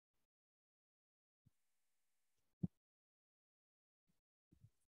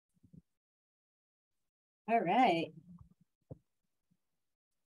All right.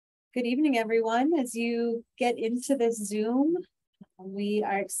 Good evening, everyone. As you get into this Zoom, we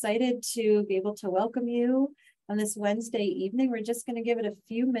are excited to be able to welcome you on this Wednesday evening. We're just going to give it a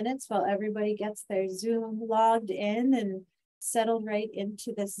few minutes while everybody gets their Zoom logged in and settled right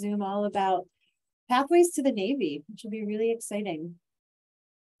into this Zoom all about pathways to the Navy, which will be really exciting.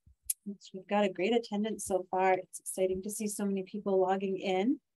 We've got a great attendance so far. It's exciting to see so many people logging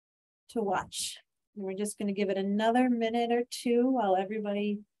in to watch. And we're just going to give it another minute or two while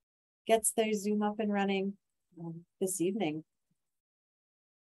everybody gets their Zoom up and running this evening.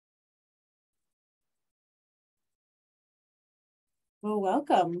 Well,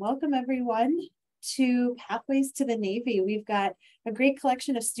 welcome everyone to Pathways to the Navy. We've got a great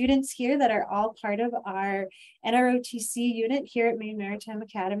collection of students here that are all part of our NROTC unit here at Maine Maritime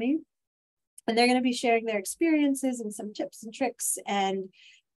Academy. And they're going to be sharing their experiences and some tips and tricks and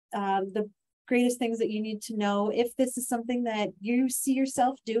the greatest things that you need to know if this is something that you see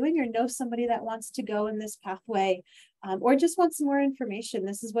yourself doing or know somebody that wants to go in this pathway or just want some more information.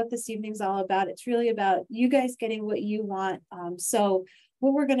 This is what this evening's all about. It's really about you guys getting what you want. So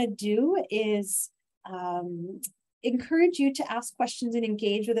what we're going to do is encourage you to ask questions and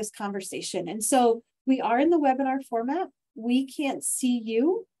engage with this conversation. And so we are in the webinar format. We can't see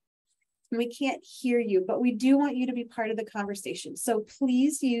you. We can't hear you, but we do want you to be part of the conversation. So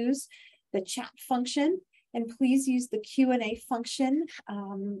please use the chat function and please use the Q&A function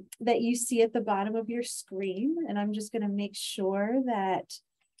that you see at the bottom of your screen. And I'm just going to make sure that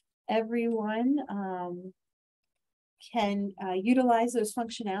everyone can utilize those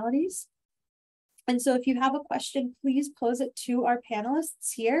functionalities. And so if you have a question, please pose it to our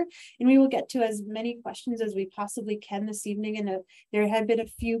panelists here, and we will get to as many questions as we possibly can this evening. And there have been a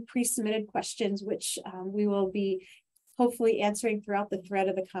few pre-submitted questions, which we will be hopefully answering throughout the thread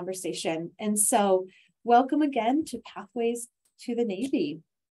of the conversation. And so welcome again to Pathways to the Navy.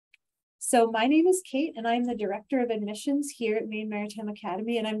 So my name is Kate, and I'm the Director of Admissions here at Maine Maritime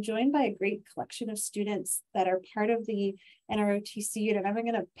Academy, and I'm joined by a great collection of students that are part of the NROTC unit. I'm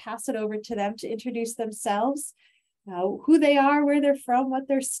going to pass it over to them to introduce themselves, who they are, where they're from, what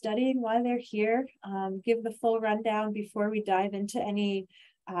they're studying, why they're here, give the full rundown before we dive into any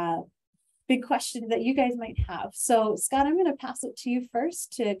big questions that you guys might have. So Scott, I'm going to pass it to you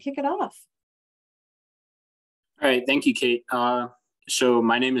first to kick it off. All right, thank you, Kate. So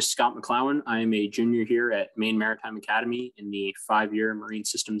my name is Scott McClowan. I am a junior here at Maine Maritime Academy in the 5-year Marine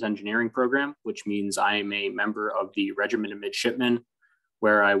Systems Engineering program, which means I am a member of the Regiment of Midshipmen,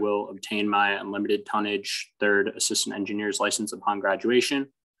 where I will obtain my unlimited tonnage 3rd Assistant Engineer's license upon graduation.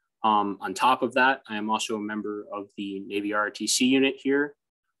 On top of that, I am also a member of the Navy ROTC unit here.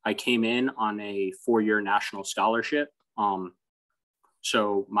 I came in on a 4-year national scholarship.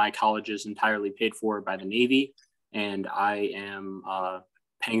 So my college is entirely paid for by the Navy, and I am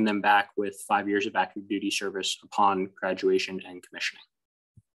paying them back with 5 years of active duty service upon graduation and commissioning.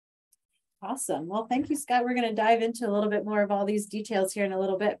 Awesome. Well, thank you, Scott. We're going to dive into a little bit more of all these details here in a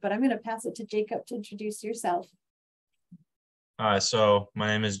little bit, but I'm going to pass it to Jacob to introduce yourself. So my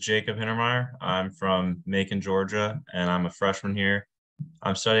name is Jacob Hintermeyer. I'm from Macon, Georgia, and I'm a freshman here.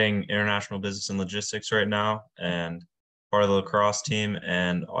 I'm studying international business and logistics right now and part of the lacrosse team,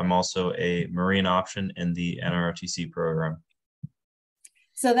 and I'm also a Marine option in the NROTC program.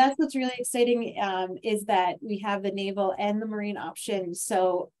 So that's what's really exciting is that we have the naval and the Marine option.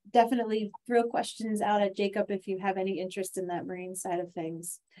 So definitely throw questions out at Jacob if you have any interest in that Marine side of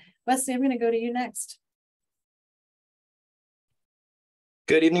things. Wesley, I'm going to go to you next.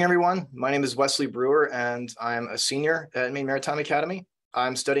 Good evening, everyone. My name is Wesley Brewer, and I'm a senior at Maine Maritime Academy.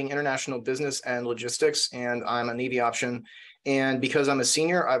 I'm studying international business and logistics, and I'm a Navy option. And because I'm a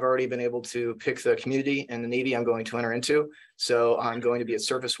senior, I've already been able to pick the community and the Navy I'm going to enter into. So I'm going to be a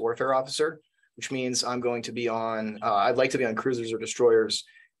surface warfare officer, which means I'm going to be on, I'd like to be on cruisers or destroyers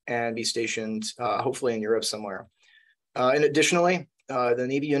and be stationed hopefully in Europe somewhere. And additionally, the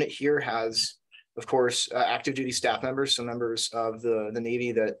Navy unit here has, of course, active duty staff members, so members of the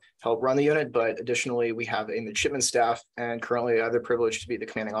Navy that help run the unit, but additionally, we have a midshipman staff, and currently I have the privilege to be the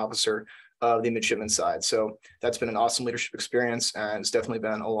commanding officer of the midshipman side. So that's been an awesome leadership experience, and it's definitely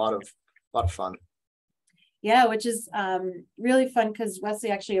been a lot of fun. Yeah, which is really fun because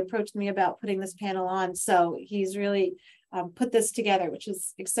Wesley actually approached me about putting this panel on. So he's really put this together, which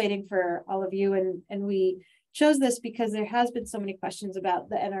is exciting for all of you. And we chose this because there has been so many questions about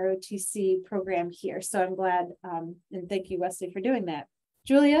the NROTC program here. So I'm glad, and thank you, Wesley, for doing that.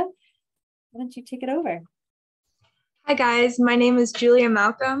 Julia, why don't you take it over? Hi guys, my name is Julia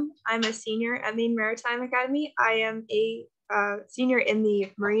Malcolm. I'm a senior at Maine Maritime Academy. I am a senior in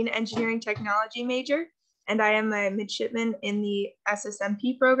the Marine Engineering Technology major. and I am a midshipman in the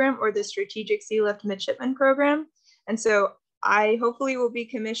SSMP program, or the Strategic Sea Lift Midshipman program. And so I hopefully will be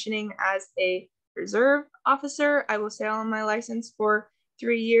commissioning as a reserve officer. I will sail on my license for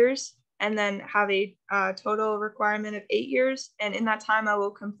 3 years and then have a total requirement of 8 years. And in that time, I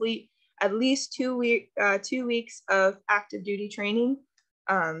will complete at least 2 weeks of active duty training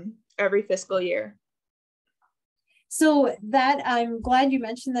every fiscal year. So that, I'm glad you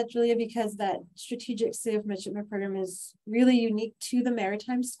mentioned that, Julia, because that Strategic Sea Lift Midshipman program is really unique to the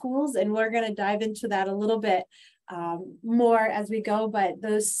maritime schools, and we're going to dive into that a little bit more as we go. But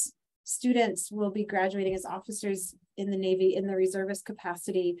those students will be graduating as officers in the Navy in the reservist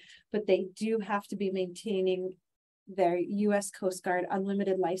capacity, but they do have to be maintaining their U.S. Coast Guard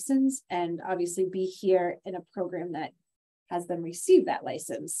unlimited license, and obviously be here in a program that has them receive that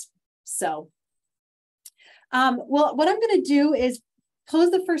license. So well, what I'm going to do is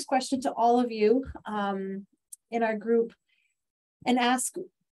pose the first question to all of you in our group and ask,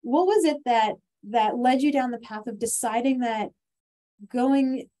 what was it that led you down the path of deciding that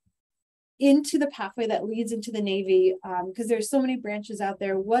going into the pathway that leads into the Navy, because there's so many branches out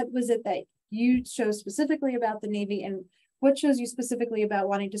there. What was it that you chose specifically about the Navy, and what chose you specifically about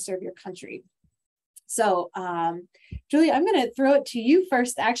wanting to serve your country? So Julia, I'm going to throw it to you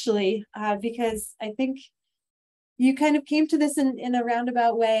first, actually, because I think you kind of came to this in a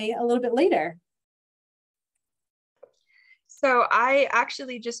roundabout way a little bit later. So I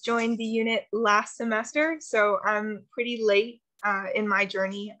actually just joined the unit last semester, so I'm pretty late in my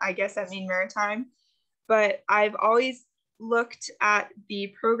journey, I guess, at Maine Maritime. But I've always looked at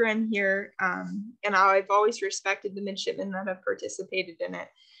the program here, and I've always respected the midshipmen that have participated in it.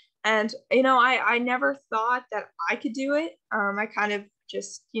 And, you know, I never thought that I could do it. I kind of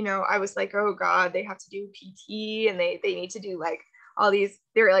just, you know, I was like, oh God, they have to do PT, and they need to do like all these,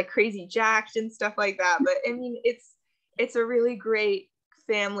 they're like crazy jacked and stuff like that. But I mean, it's a really great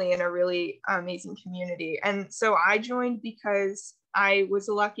family and a really amazing community. And so I joined because I was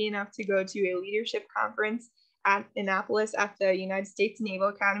lucky enough to go to a leadership conference at Annapolis at the United States Naval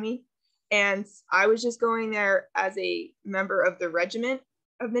Academy. And I was just going there as a member of the regiment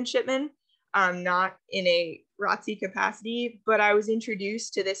of midshipmen, not in a ROTC capacity, but I was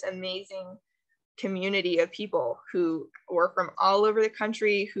introduced to this amazing community of people who were from all over the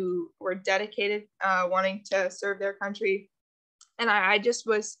country, who were dedicated, wanting to serve their country. And I just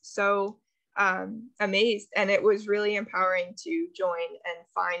was so amazed, and it was really empowering to join and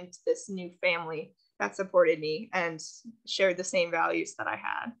find this new family that supported me and shared the same values that I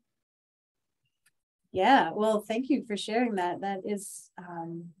had. Yeah, well, thank you for sharing that. That is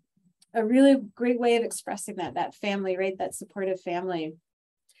a really great way of expressing that family, right? That supportive family.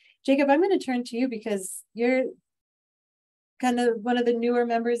 Jacob, I'm going to turn to you because you're kind of one of the newer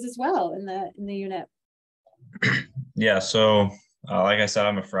members as well in the unit. Yeah, so like I said,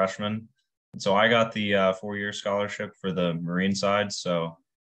 I'm a freshman. So I got the 4-year scholarship for the Marine side. So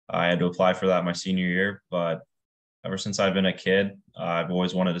I had to apply for that my senior year. But ever since I've been a kid, I've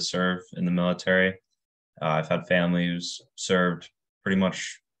always wanted to serve in the military. I've had family who's served pretty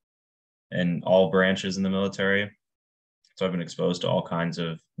much in all branches in the military. So I've been exposed to all kinds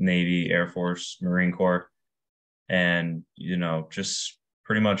of Navy, Air Force, Marine Corps. And, you know, just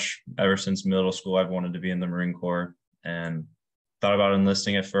pretty much ever since middle school, I've wanted to be in the Marine Corps, and thought about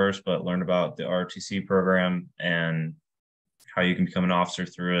enlisting at first, but learned about the ROTC program and how you can become an officer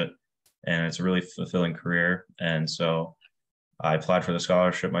through it. And it's a really fulfilling career. And so I applied for the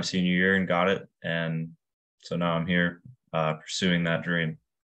scholarship my senior year and got it. And so now I'm here pursuing that dream.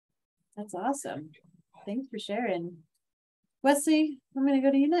 That's awesome. Thanks for sharing. Wesley, I'm going to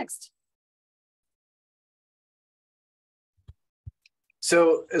go to you next.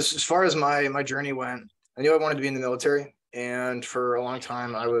 So as far as my journey went, I knew I wanted to be in the military. And for a long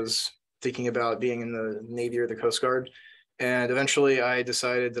time, I was thinking about being in the Navy or the Coast Guard. And eventually I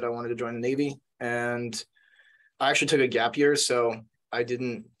decided that I wanted to join the Navy. And I actually took a gap year. So I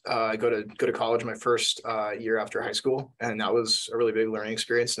didn't go to college my first year after high school. And that was a really big learning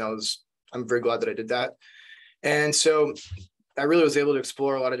experience. And I'm very glad that I did that. And so I really was able to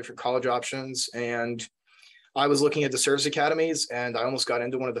explore a lot of different college options. And I was looking at the service academies, and I almost got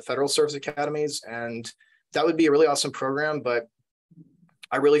into one of the federal service academies. And that would be a really awesome program. But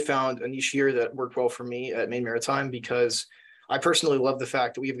I really found a niche here that worked well for me at Maine Maritime, because I personally love the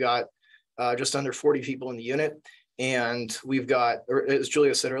fact that we've got just under 40 people in the unit. And we've got, as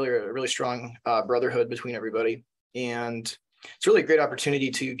Julia said earlier, a really strong brotherhood between everybody. And it's really a great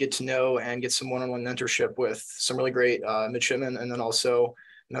opportunity to get to know and get some one-on-one mentorship with some really great midshipmen, and then also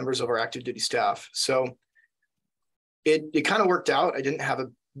members of our active duty staff. So it kind of worked out. I didn't have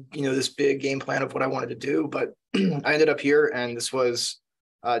this big game plan of what I wanted to do, but I ended up here, and this was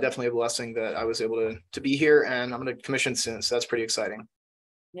definitely a blessing that I was able to be here, and I'm going to commission soon. So that's pretty exciting.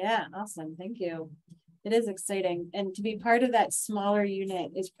 Yeah, awesome. Thank you. It is exciting. And to be part of that smaller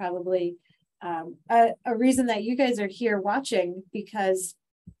unit is probably a reason that you guys are here watching, because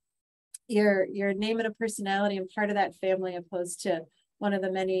you're a name and a personality and part of that family, opposed to one of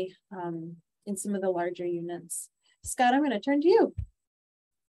the many in some of the larger units. Scott, I'm going to turn to you.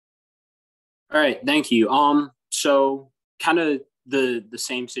 All right, thank you. So kind of the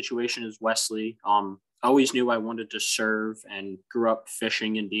same situation as Wesley. I always knew I wanted to serve and grew up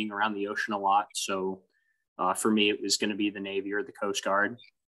fishing and being around the ocean a lot. So for me, it was going to be the Navy or the Coast Guard.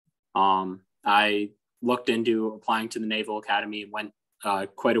 I looked into applying to the Naval Academy and went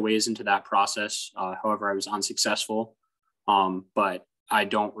quite a ways into that process. However, I was unsuccessful, but I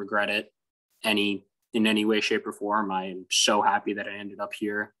don't regret it in any way, shape, or form. I am so happy that I ended up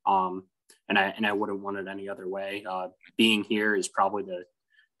here. And I wouldn't want it any other way. Being here is probably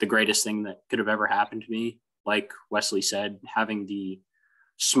the greatest thing that could have ever happened to me. Like Wesley said, having the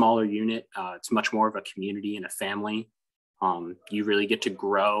smaller unit, it's much more of a community and a family. You really get to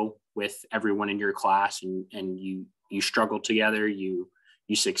grow with everyone in your class, and you struggle together, you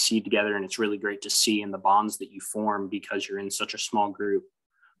succeed together, and it's really great to see in the bonds that you form because you're in such a small group,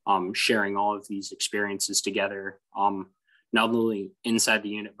 sharing all of these experiences together, not only inside the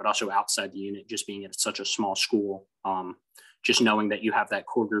unit, but also outside the unit, just being at such a small school. Just knowing that you have that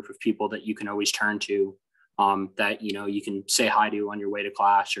core group of people that you can always turn to, that, you can say hi to on your way to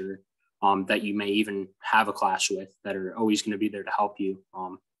class, or that you may even have a class with, that are always going to be there to help you.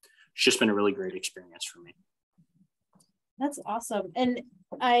 It's just been a really great experience for me. That's awesome. And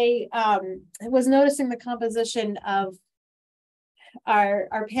I was noticing the composition of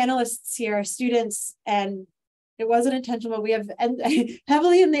our panelists here, our students, and it wasn't intentional, but we have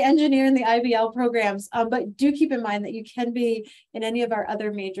heavily in the engineer and the IBL programs, but do keep in mind that you can be in any of our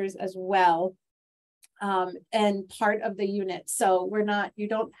other majors as well, and part of the unit. So you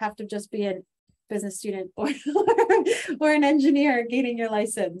don't have to just be a business student or an engineer gaining your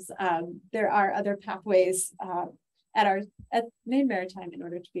license. There are other pathways at Maine Maritime in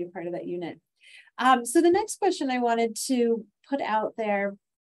order to be a part of that unit. So the next question I wanted to put out there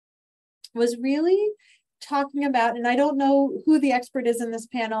was really talking about, and I don't know who the expert is in this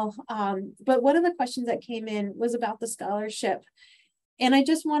panel, but one of the questions that came in was about the scholarship. And I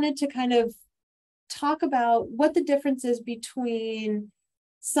just wanted to kind of talk about what the difference is between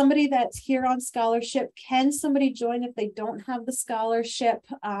somebody that's here on scholarship. Can somebody join if they don't have the scholarship?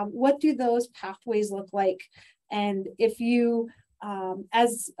 What do those pathways look like? And if you,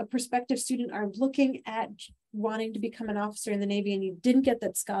 as a prospective student, are looking at wanting to become an officer in the Navy and you didn't get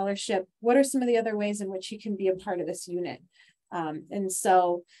that scholarship, what are some of the other ways in which you can be a part of this unit? And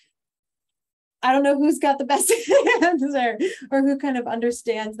so I don't know who's got the best answer or who kind of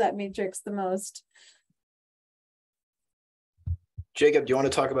understands that matrix the most. Jacob, do you want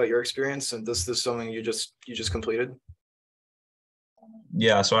to talk about your experience? And this is something you just completed?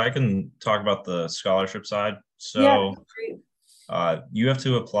 Yeah, so I can talk about the scholarship side. So you have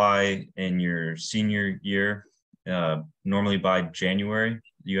to apply in your senior year, normally by January.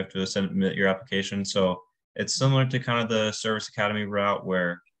 You have to submit your application. So it's similar to kind of the service academy route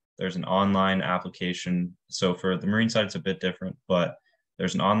where there's an online application. So for the Marine side, it's a bit different, but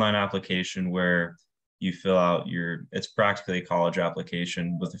there's an online application where you fill out it's practically a college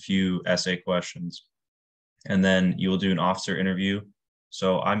application with a few essay questions. And then you will do an officer interview.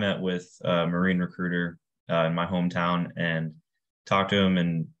 So I met with a Marine recruiter in my hometown and talked to him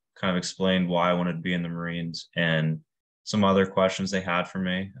and kind of explained why I wanted to be in the Marines and some other questions they had for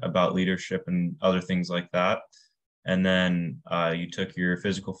me about leadership and other things like that. And then you took your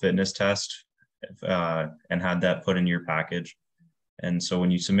physical fitness test and had that put in your package. And so when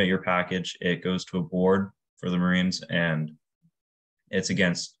you submit your package, it goes to a board for the Marines, and it's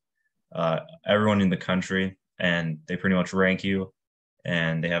against everyone in the country, and they pretty much rank you.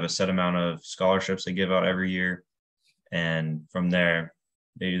 And they have a set amount of scholarships they give out every year. And from there,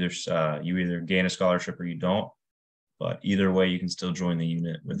 you either gain a scholarship or you don't. But either way, you can still join the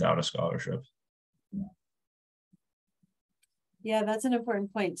unit without a scholarship. Yeah, that's an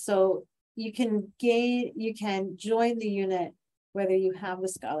important point. So you can join the unit whether you have the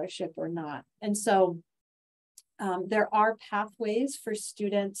scholarship or not. And so there are pathways for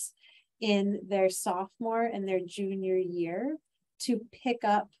students in their sophomore and their junior year to pick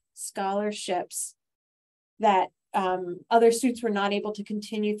up scholarships that other students were not able to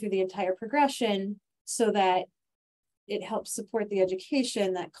continue through the entire progression, so that it helps support the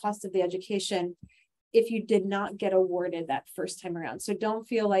education, that cost of the education. if you did not get awarded that first time around. So don't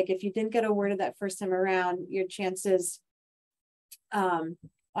feel like if you didn't get awarded that first time around, your chances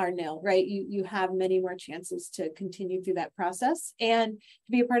are nil, right? You have many more chances to continue through that process and to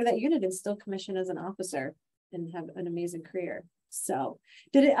be a part of that unit and still commission as an officer and have an amazing career. So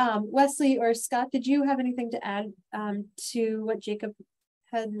did it, Wesley or Scott, did you have anything to add to what Jacob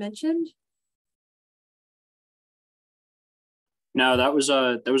had mentioned? No, that was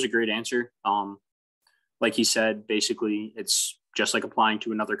a great answer. Like he said, basically it's just like applying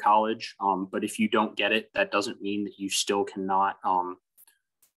to another college. But if you don't get it, that doesn't mean that you still cannot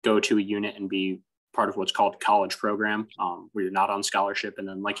go to a unit and be part of what's called college program, where you're not on scholarship. And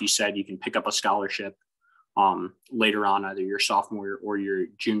then, like you said, you can pick up a scholarship later on, either your sophomore or your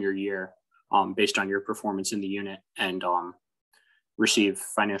junior year, based on your performance in the unit, and receive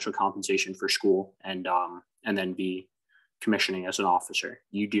financial compensation for school, and then be commissioning as an officer.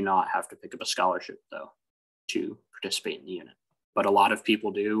 You do not have to pick up a scholarship though to participate in the unit, but a lot of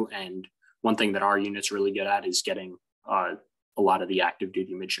people do. And one thing that our unit's really good at is getting a lot of the active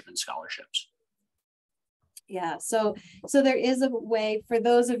duty midshipman scholarships. Yeah, so there is a way for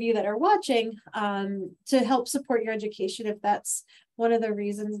those of you that are watching to help support your education if that's one of the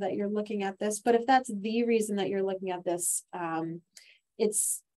reasons that you're looking at this. But if that's the reason that you're looking at this,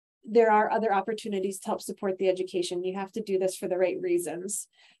 there are other opportunities to help support the education. You have to do this for the right reasons.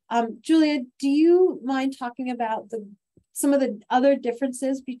 Julia, do you mind talking about some of the other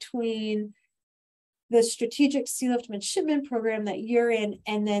differences between the strategic Sealift midshipman program that you're in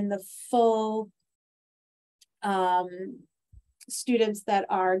and then the full students that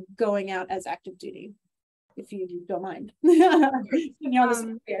are going out as active duty, if you don't mind?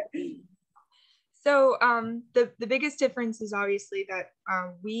 So the biggest difference is obviously that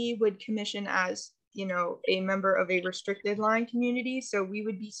we would commission as, you know, a member of a restricted line community. So we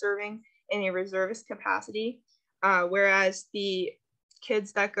would be serving in a reservist capacity, whereas the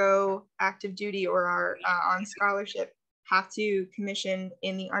kids that go active duty or are on scholarship have to commission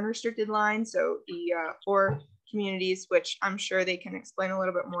in the unrestricted line. So the 4 communities, which I'm sure they can explain a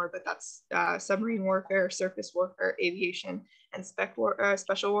little bit more, but that's submarine warfare, surface warfare, aviation, and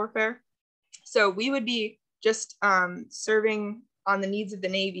special warfare. So we would be just serving on the needs of the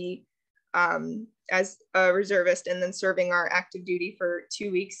Navy as a reservist, and then serving our active duty for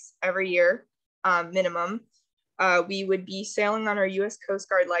 2 weeks every year minimum. We would be sailing on our U.S. Coast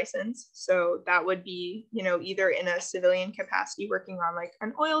Guard license. So that would be, you know, either in a civilian capacity working on like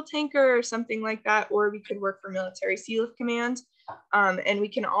an oil tanker or something like that, or we could work for Military Sealift Command. And we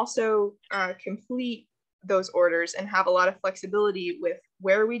can also complete those orders and have a lot of flexibility with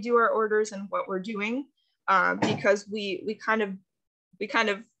where we do our orders and what we're doing, because we kind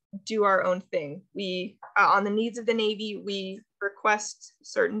of do our own thing. We on the needs of the Navy, we request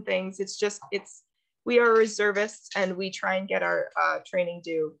certain things. We are reservists, and we try and get our training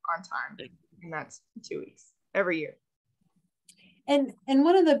due on time, and that's 2 weeks every year. And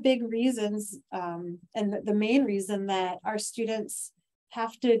one of the big reasons, and the main reason that our students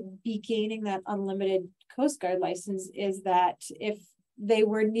have to be gaining that unlimited Coast Guard license is that if they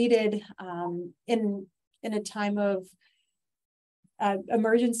were needed in a time of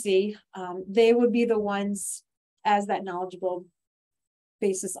emergency, they would be the ones as that knowledgeable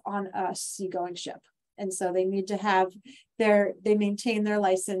basis on a seagoing ship. And so they need to have they maintain their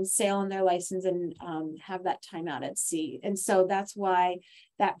license, sail on their license, and have that time out at sea. And so that's why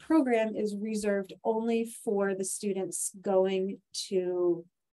that program is reserved only for the students going to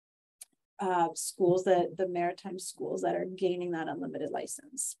schools, the maritime schools that are gaining that unlimited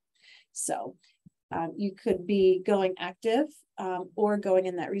license. So you could be going active or going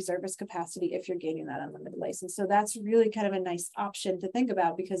in that reservist capacity if you're gaining that unlimited license. So that's really kind of a nice option to think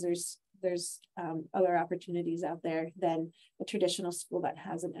about, because there's other opportunities out there than a traditional school that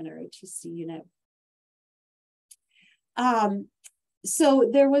has an NROTC unit. So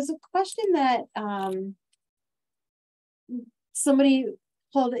there was a question that somebody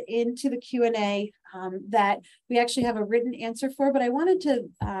pulled into the Q&A that we actually have a written answer for, but I wanted to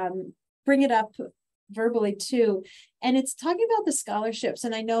bring it up verbally too. And it's talking about the scholarships.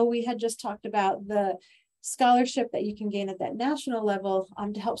 And I know we had just talked about the scholarship that you can gain at that national level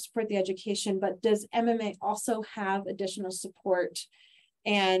to help support the education, but does MMA also have additional support?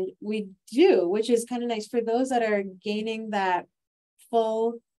 And we do, which is kind of nice for those that are gaining that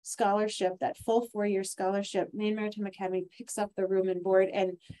full scholarship, that full 4-year scholarship. Maine Maritime Academy picks up the room and board.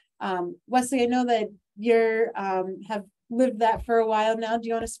 And Wesley, I know that you're have lived that for a while now. Do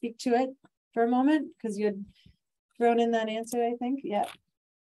you want to speak to it for a moment? Because you had thrown in that answer, I think. Yeah.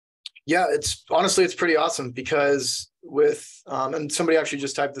 Yeah, it's honestly, it's pretty awesome, because with, and somebody actually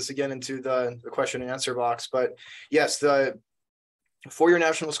just typed this again into the question and answer box, but yes, the four-year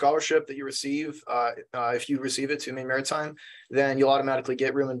national scholarship that you receive, if you receive it to Maine Maritime, then you'll automatically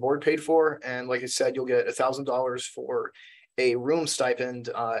get room and board paid for. And like I said, you'll get $1,000 for a room stipend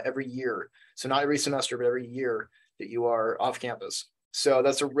every year. So not every semester, but every year that you are off campus. So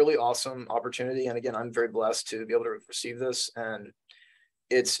that's a really awesome opportunity. And again, I'm very blessed to be able to receive this. And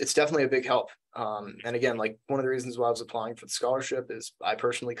it's definitely a big help. And again, like one of the reasons why I was applying for the scholarship is I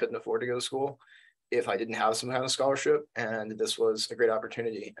personally couldn't afford to go to school if I didn't have some kind of scholarship. And this was a great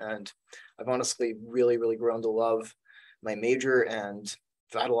opportunity. And I've honestly really, really grown to love my major, and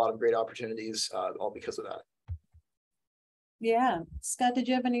I've had a lot of great opportunities all because of that. Yeah. Scott, did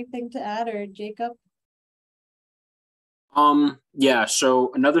you have anything to add, or Jacob? Yeah,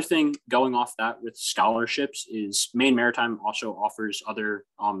 so another thing going off that with scholarships is Maine Maritime also offers other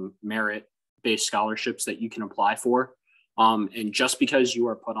merit-based scholarships that you can apply for. And just because you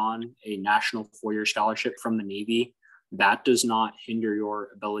are put on a national four-year scholarship from the Navy, that does not hinder your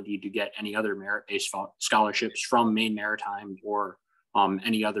ability to get any other merit-based scholarships from Maine Maritime or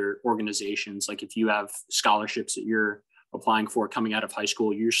any other organizations. Like if you have scholarships that you're applying for coming out of high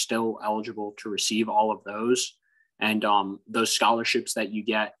school, you're still eligible to receive all of those. And those scholarships that you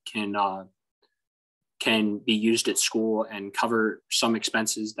get can be used at school and cover some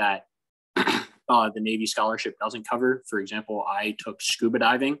expenses that the Navy scholarship doesn't cover. For example, I took scuba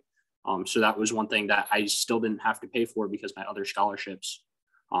diving. So that was one thing that I still didn't have to pay for because my other scholarships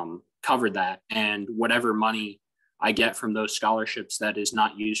covered that. And whatever money I get from those scholarships that is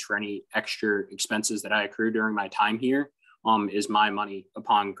not used for any extra expenses that I accrue during my time here is my money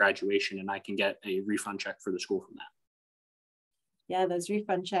upon graduation, and I can get a refund check for the school from that. Yeah, those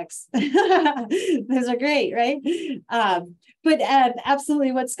refund checks, those are great, right? But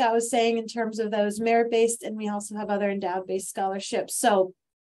absolutely what Scott was saying in terms of those merit-based, and we also have other endowed-based scholarships. So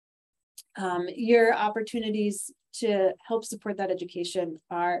your opportunities to help support that education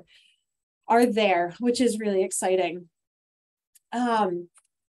are there, which is really exciting. Can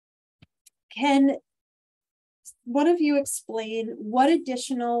one of you explain what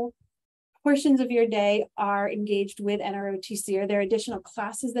additional portions of your day are engaged with NROTC? Are there additional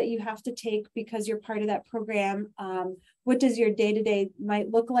classes that you have to take because you're part of that program? What does your day-to-day might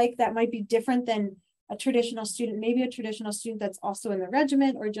look like that might be different than a traditional student, maybe a traditional student that's also in the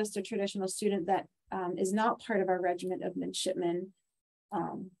regiment, or just a traditional student that is not part of our regiment of midshipmen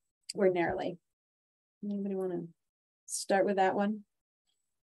ordinarily? Anybody want to start with that one?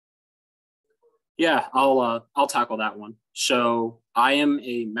 Yeah, I'll tackle that one. So I am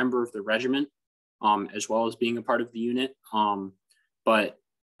a member of the regiment, as well as being a part of the unit. But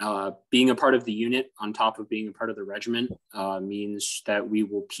being a part of the unit on top of being a part of the regiment means that we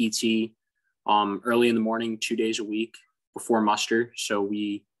will PT early in the morning, 2 days a week before muster. So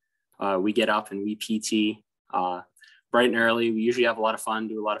we get up and we PT bright and early. We usually have a lot of fun,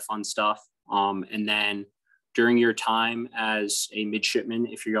 do a lot of fun stuff. And then during your time as a midshipman,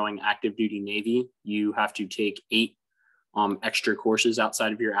 if you're going active duty Navy, you have to take 8 extra courses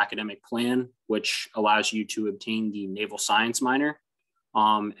outside of your academic plan, which allows you to obtain the naval science minor.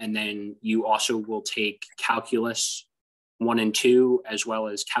 And then you also will take calculus 1 and 2, as well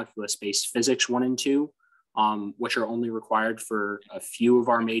as calculus-based physics 1 and 2, which are only required for a few of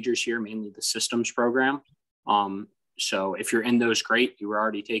our majors here, mainly the systems program. So if you're in those, great, you were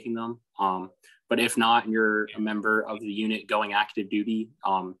already taking them. But if not, and you're a member of the unit going active duty,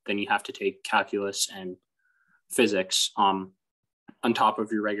 then you have to take calculus and physics on top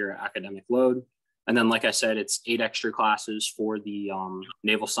of your regular academic load. And then, like I said, it's 8 extra classes for the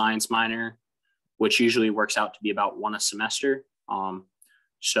naval science minor, which usually works out to be about 1 a semester.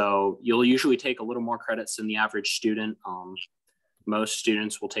 So you'll usually take a little more credits than the average student. Most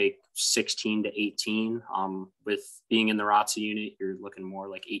students will take 16 to 18. With being in the ROTC unit, you're looking more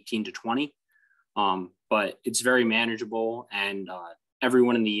like 18 to 20. But it's very manageable, and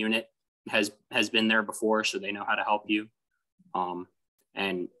everyone in the unit has been there before, so they know how to help you.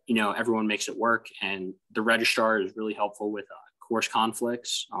 And you know, everyone makes it work, and the registrar is really helpful with course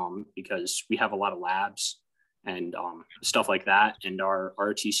conflicts because we have a lot of labs and stuff like that. And our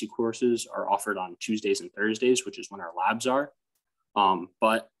ROTC courses are offered on Tuesdays and Thursdays, which is when our labs are.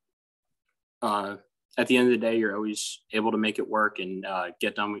 But at the end of the day, you're always able to make it work and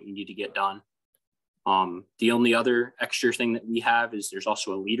get done what you need to get done. The only other extra thing that we have is there's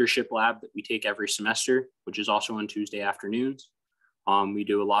also a leadership lab that we take every semester, which is also on Tuesday afternoons. We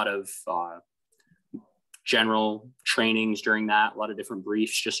do a lot of general trainings during that, a lot of different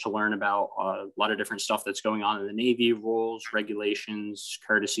briefs just to learn about a lot of different stuff that's going on in the Navy, rules, regulations,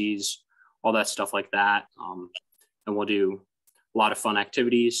 courtesies, all that stuff like that. and we'll do a lot of fun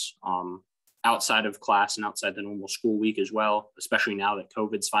activities outside of class and outside the normal school week as well, especially now that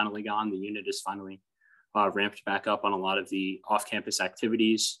COVID's finally gone. The unit is finally ramped back up on a lot of the off-campus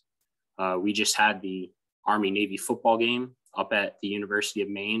activities. We just had the Army-Navy football game up at the University of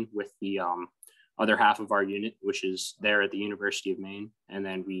Maine with the other half of our unit, which is there at the University of Maine. And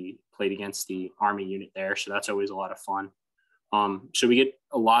then we played against the Army unit there. So that's always a lot of fun. So we get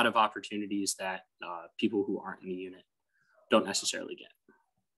a lot of opportunities that people who aren't in the unit don't necessarily get.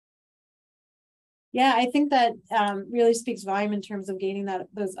 Yeah, I think that really speaks volume in terms of gaining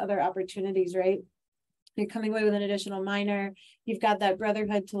those other opportunities, right? You're coming away with an additional minor. You've got that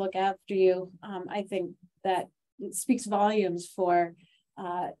brotherhood to look after you. I think that it speaks volumes for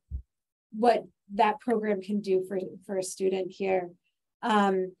what that program can do for a student here.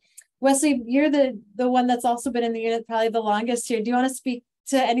 Wesley, you're the one that's also been in the unit probably the longest here. Do you want to speak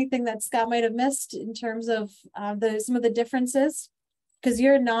to anything that Scott might have missed in terms of some of the differences? Because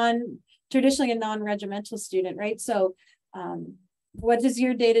you're traditionally a non-regimental student, right? So what does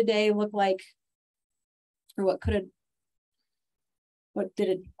your day-to-day look like? Or what did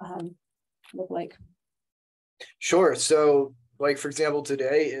it look like? Sure. So like, for example,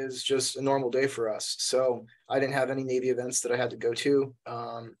 today is just a normal day for us. So I didn't have any Navy events that I had to go to.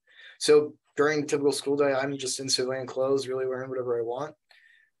 So during the typical school day, I'm just in civilian clothes, really wearing whatever I want.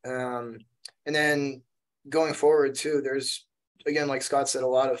 And then going forward too, there's, again, like Scott said, a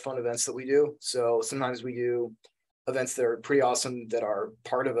lot of fun events that we do. So sometimes we do events that are pretty awesome that are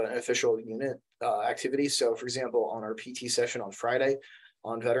part of an official unit activity. So for example, on our PT session on Friday,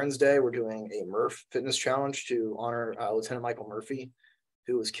 on Veterans Day, we're doing a Murph fitness challenge to honor Lieutenant Michael Murphy,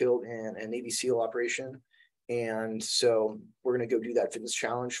 who was killed in a Navy SEAL operation. And so we're going to go do that fitness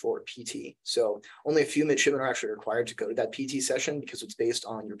challenge for PT. So only a few midshipmen are actually required to go to that PT session because it's based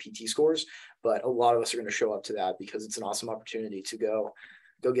on your PT scores. But a lot of us are going to show up to that because it's an awesome opportunity to go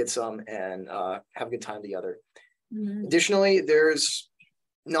get some and have a good time together. Mm-hmm. Additionally, there's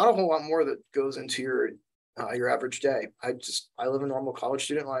not a whole lot more that goes into your average day. I live a normal college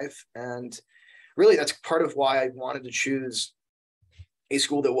student life, and really that's part of why I wanted to choose a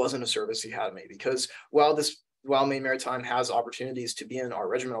school that wasn't a service academy, because while Maine Maritime has opportunities to be in our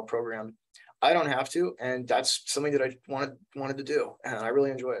regimental program, I don't have to, and that's something that I wanted to do, and I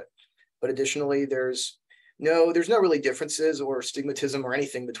really enjoy it. But additionally, there's no really differences or stigmatism or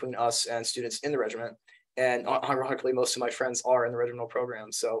anything between us and students in the regiment. And ironically, most of my friends are in the regimental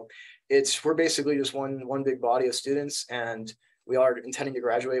program. So we're basically just one big body of students, and we are intending to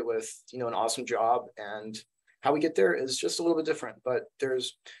graduate with, an awesome job. And how we get there is just a little bit different, but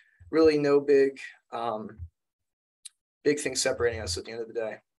there's really no big thing separating us at the end of the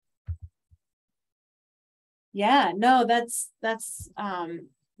day. Yeah, no, that's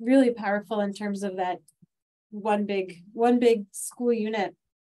really powerful in terms of that one big school unit.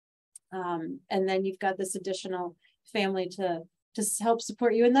 And then you've got this additional family to help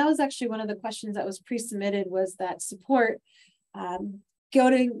support you. And that was actually one of the questions that was pre-submitted, was that support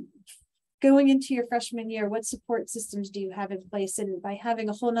going into your freshman year. What support systems do you have in place? And by having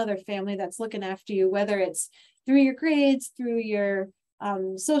a whole nother family that's looking after you, whether it's through your grades, through your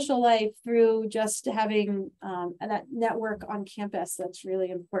social life, through just having that network on campus, that's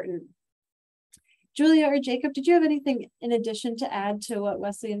really important. Julia or Jacob, did you have anything in addition to add to what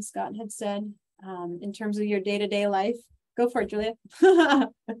Wesley and Scott had said in terms of your day-to-day life? Go for it, Julia. I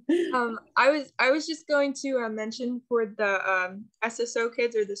was just going to mention for the SSO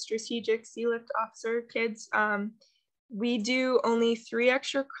kids, or the Strategic Sea Lift Officer kids, we do only 3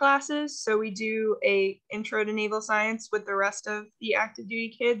 extra classes. So we do a Intro to Naval Science with the rest of the active duty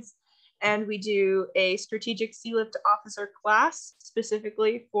kids. And we do a Strategic Sea Lift Officer class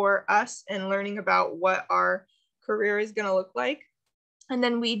specifically for us and learning about what our career is going to look like. And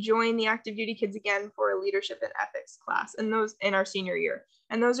then we join the active duty kids again for a Leadership and Ethics class, and those in our senior year.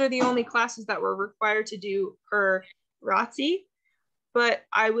 And those are the only classes that we're required to do per ROTC. But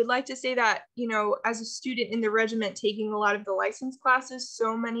I would like to say that, as a student in the regiment taking a lot of the license classes,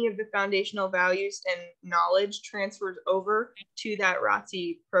 so many of the foundational values and knowledge transfers over to that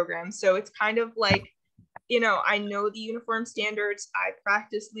ROTC program. So it's kind of like, I know the uniform standards, I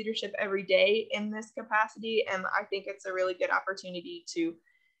practice leadership every day in this capacity, and I think it's a really good opportunity to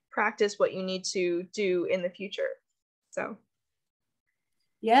practice what you need to do in the future. So.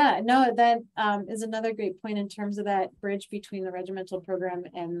 Yeah, no, that is another great point in terms of that bridge between the regimental program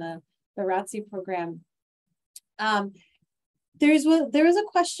and the ROTC program. There was a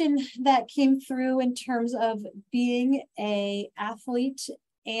question that came through in terms of being an athlete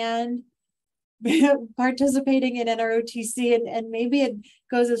and participating in NROTC, and maybe it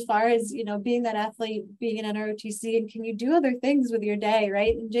goes as far as, you know, being that athlete, being in NROTC, and can you do other things with your day,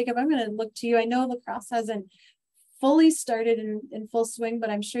 right? And Jacob, I'm going to look to you. I know lacrosse hasn't fully started in full swing, but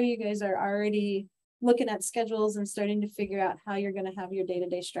I'm sure you guys are already looking at schedules and starting to figure out how you're going to have your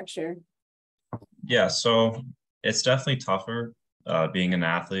day-to-day structure. Yeah, so it's definitely tougher being an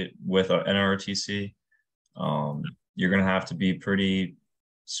athlete with an NROTC. You're going to have to be pretty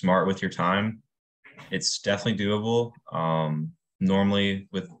smart with your time. It's definitely doable. Normally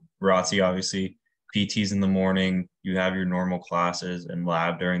with ROTC, obviously, PTs in the morning, you have your normal classes and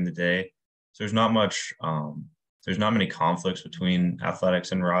lab during the day. So there's not much, there's not many conflicts between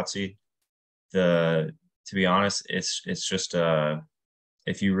athletics and ROTC. To be honest, it's just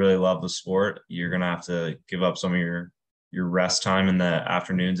if you really love the sport, you're gonna have to give up some of your rest time in the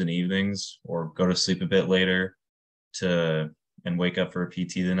afternoons and evenings, or go to sleep a bit later and wake up for a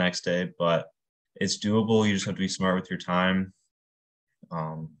PT the next day. But it's doable. You just have to be smart with your time.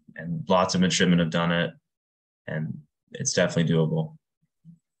 And lots of midshipmen have done it, and it's definitely doable.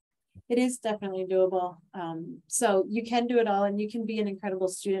 It is definitely doable. So you can do it all, and you can be an incredible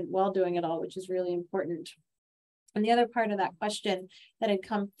student while doing it all, which is really important. And the other part of that question that had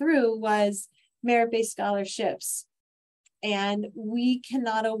come through was merit-based scholarships. And we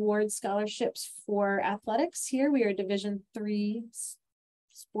cannot award scholarships for athletics here. We are a Division III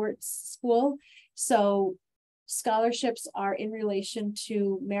sports school. So scholarships are in relation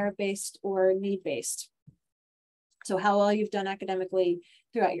to merit-based or need-based. So how well you've done academically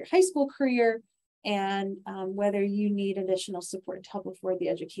throughout your high school career, and whether you need additional support to help afford the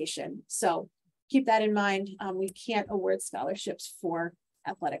education. So keep that in mind. We can't award scholarships for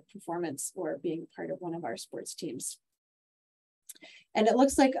athletic performance or being part of one of our sports teams. And it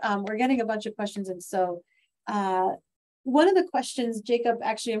looks like we're getting a bunch of questions. And so one of the questions, Jacob,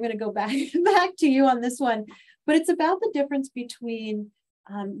 actually, I'm going to go back to you on this one, but it's about the difference between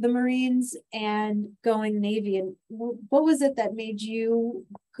the Marines and going Navy. And what was it that made you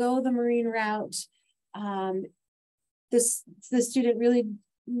go the Marine route? The student really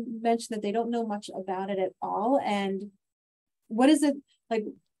mentioned that they don't know much about it at all. And what is it, like,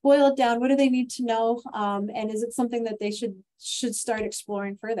 boil it down, what do they need to know? And is it something that they should start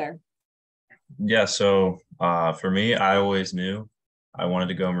exploring further? Yeah, so for me, I always knew I wanted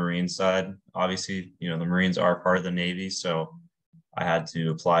to go Marine side. Obviously, you know, the Marines are part of the Navy, so I had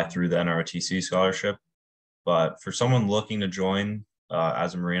to apply through the NROTC scholarship. But for someone looking to join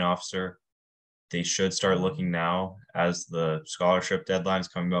as a Marine officer, they should start looking now, as the scholarship deadline is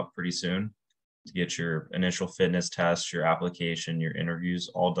coming up pretty soon, to get your initial fitness tests, your application, your interviews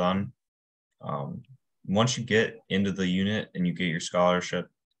all done. Once you get into the unit and you get your scholarship,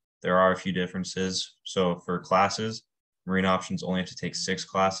 there are a few differences. So for classes, Marine options only have to take 6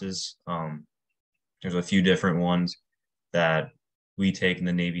 classes. There's a few different ones that we take and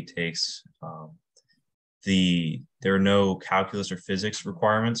the Navy takes. There are no calculus or physics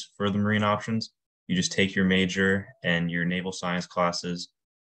requirements for the Marine options. You just take your major and your naval science classes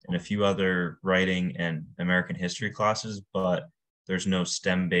and a few other writing and American history classes, but there's no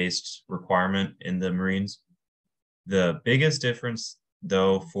STEM-based requirement in the Marines. The biggest difference,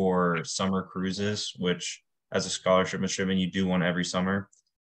 though, for summer cruises, which as a scholarship midshipman you do one every summer,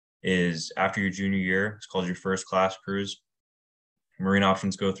 is after your junior year, it's called your first class cruise. Marine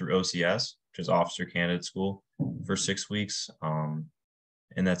options go through OCS, which is Officer Candidate School, for 6 weeks.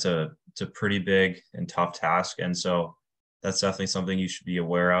 And it's a pretty big and tough task. And so that's definitely something you should be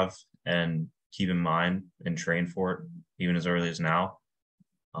aware of and keep in mind and train for it, even as early as now.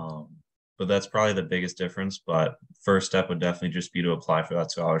 But that's probably the biggest difference. But first step would definitely just be to apply for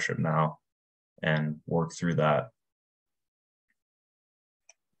that scholarship now and work through that.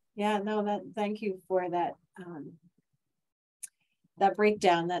 Yeah, no, thank you for that that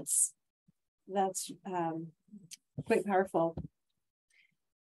breakdown. That's quite powerful.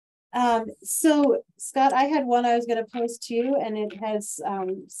 So Scott, I had one I was going to pose to you, and it has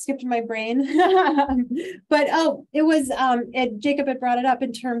skipped my brain. But it was Jacob had brought it up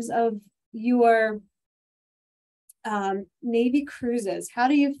in terms of your Navy cruises. How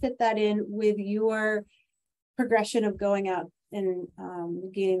do you fit that in with your progression of going out and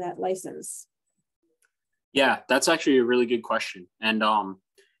gaining that license? Yeah, that's actually a really good question. And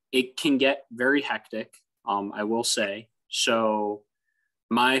it can get very hectic, I will say. So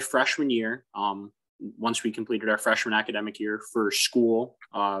my freshman year, once we completed our freshman academic year for school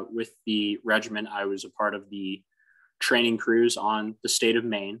with the regiment, I was a part of the training cruise on the state of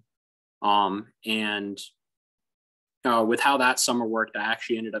Maine. And with how that summer worked, I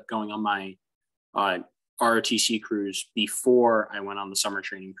actually ended up going on ROTC cruise before I went on the summer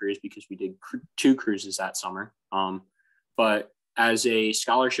training cruise, because we did 2 cruises that summer. But as a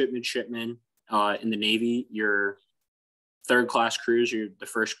scholarship midshipman in the Navy, your 3rd class cruise, the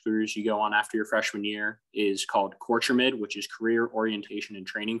first cruise you go on after your freshman year, is called CORTRAMID, which is Career Orientation and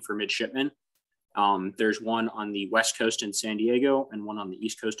Training for Midshipmen. There's one on the West Coast in San Diego and one on the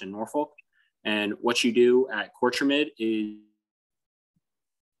East Coast in Norfolk. And what you do at CORTRAMID is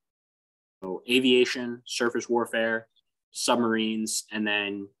aviation, surface warfare, submarines, and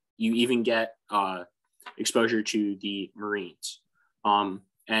then you even get exposure to the Marines.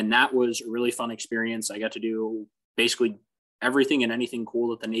 And that was a really fun experience. I got to do basically everything and anything cool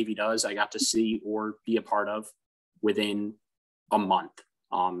that the Navy does. I got to see or be a part of within a month.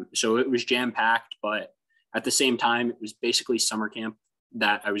 So it was jam-packed, but at the same time, it was basically summer camp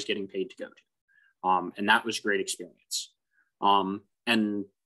that I was getting paid to go to. And that was a great experience. And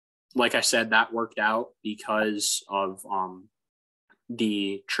like I said, that worked out because of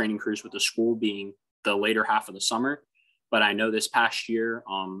the training cruise with the school being the later half of the summer. But I know this past year,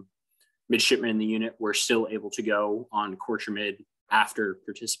 midshipmen in the unit were still able to go on CORTRAMID after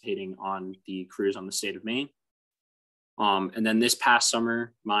participating on the cruise on the state of Maine. And then this past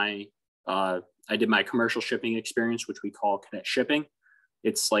summer, I did my commercial shipping experience, which we call cadet shipping.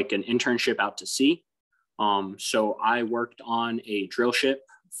 It's like an internship out to sea. So I worked on a drill ship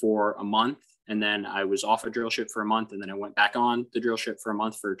for a month, and then I was off a drill ship for a month, and then I went back on the drill ship for a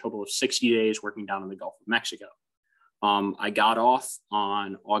month for a total of 60 days working down in the Gulf of Mexico. I got off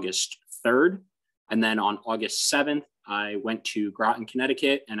on August 3rd, and then on August 7th, I went to Groton,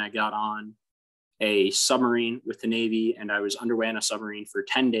 Connecticut, and I got on a submarine with the Navy, and I was underway on a submarine for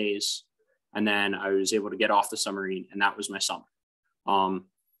 10 days, and then I was able to get off the submarine, and that was my summer.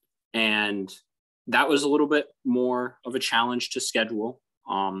 And that was a little bit more of a challenge to schedule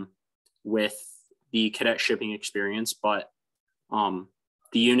with the cadet shipping experience, but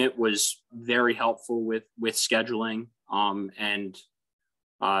the unit was very helpful with scheduling, and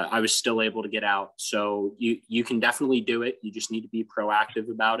I was still able to get out. So you can definitely do it. You just need to be proactive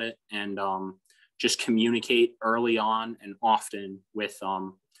about it, and just communicate early on and often with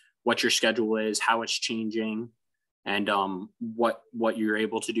what your schedule is, how it's changing, and what you're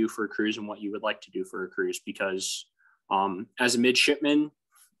able to do for a cruise and what you would like to do for a cruise. Because as a midshipman,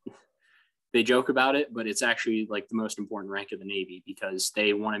 they joke about it, but it's actually like the most important rank of the Navy, because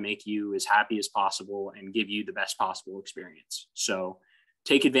they want to make you as happy as possible and give you the best possible experience. So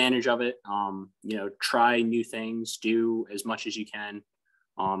take advantage of it. Try new things, do as much as you can.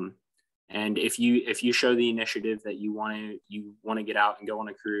 And if you show the initiative that you want to get out and go on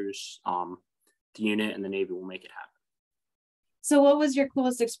a cruise, the unit and the Navy will make it happen. So what was your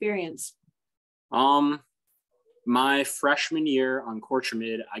coolest experience? My freshman year on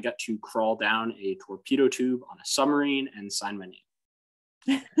CORTRAMID, I got to crawl down a torpedo tube on a submarine and sign my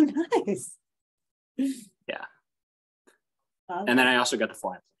name. Nice. Yeah. Awesome. And then I also got to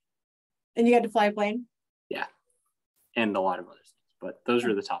fly a plane. And you got to fly a plane? Yeah. And a lot of other things, but those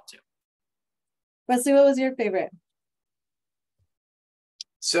were the top 2. Wesley, what was your favorite?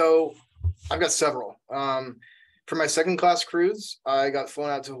 So I've got several. For my 2nd class cruise, I got flown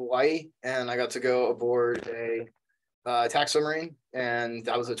out to Hawaii, and I got to go aboard a attack submarine, and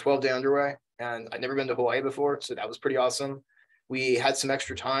that was a 12-day underway, and I'd never been to Hawaii before, so that was pretty awesome. We had some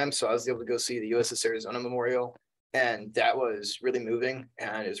extra time, so I was able to go see the USS Arizona Memorial, and that was really moving,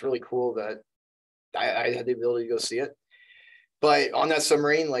 and it was really cool that I had the ability to go see it. But on that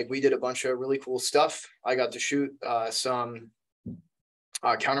submarine, like, we did a bunch of really cool stuff. I got to shoot some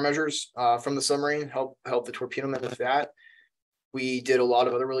countermeasures from the submarine, help the torpedo men with that. We did a lot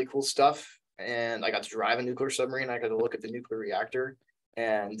of other really cool stuff, and I got to drive a nuclear submarine. I got to look at the nuclear reactor,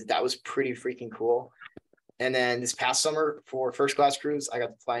 and that was pretty freaking cool. And then this past summer for 1st class cruise, I got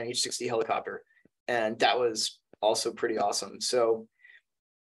to fly an H-60 helicopter, and that was also pretty awesome. So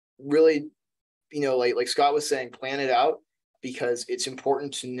really, like Scott was saying, plan it out, because it's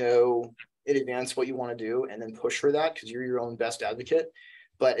important to know in advance what you want to do and then push for that, because you're your own best advocate.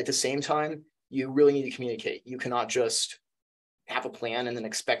 But at the same time, you really need to communicate. You cannot just have a plan and then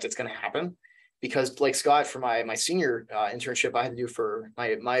expect it's going to happen, because like Scott, for my senior internship I had to do for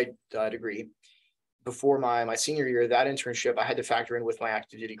my degree before my senior year, that internship I had to factor in with my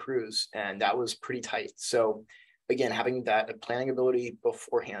active duty cruise, and that was pretty tight. So again, having that planning ability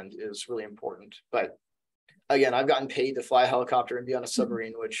beforehand is really important. But again, I've gotten paid to fly a helicopter and be on a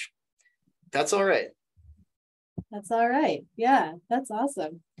submarine, which that's all right. That's all right. Yeah, that's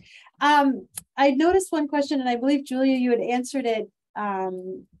awesome. I noticed one question, and I believe, Julia, you had answered it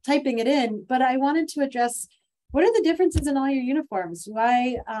typing it in, but I wanted to address, what are the differences in all your uniforms?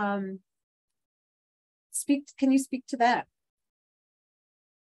 Why Can you speak to that?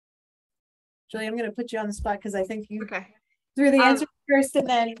 Julie, I'm going to put you on the spot because I think you threw the answer first, and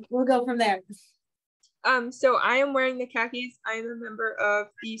then we'll go from there. So I am wearing the khakis. I am a member of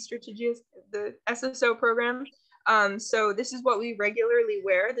the SSO program. So this is what we regularly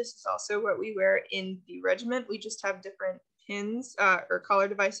wear. This is also what we wear in the regiment. We just have different pins or collar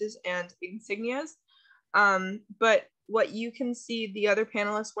devices and insignias. But what you can see the other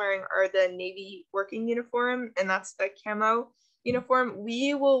panelists wearing are the Navy working uniform, and that's the camo uniform.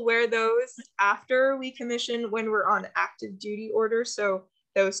 We will wear those after we commission when we're on active duty order. So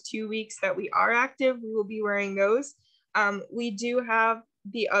those 2 weeks that we are active, we will be wearing those. We do have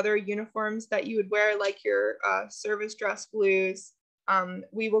the other uniforms that you would wear, like your service dress blues.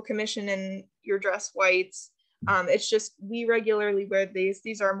 We will commission in your dress whites. It's just, we regularly wear these.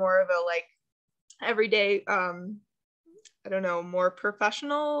 These are more of a like everyday, I don't know, more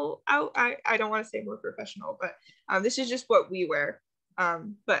professional out. I don't want to say more professional, but this is just what we wear.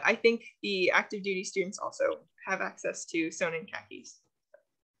 But I think the active duty students also have access to sewn in khakis.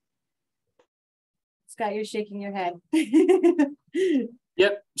 Scott, you're shaking your head.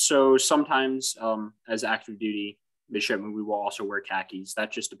 Yep. So sometimes as active duty midshipmen, we will also wear khakis.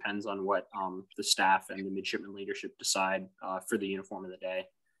 That just depends on what the staff and the midshipman leadership decide for the uniform of the day.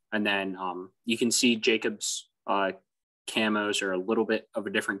 And then you can see Jacob's camos are a little bit of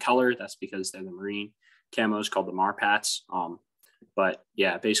a different color. That's because they're the Marine camos called the Marpats. But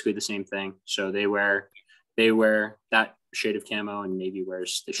yeah, basically the same thing. So they wear that shade of camo, and Navy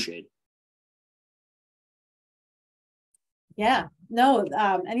wears this shade. Yeah, no,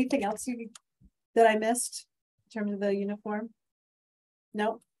 anything else that I missed in terms of the uniform?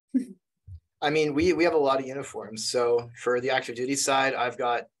 No. I mean, we have a lot of uniforms. So for the active duty side, I've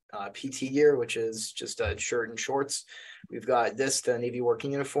got PT gear, which is just a shirt and shorts. We've got the Navy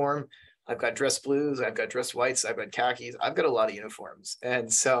working uniform. I've got dress blues. I've got dress whites. I've got khakis. I've got a lot of uniforms.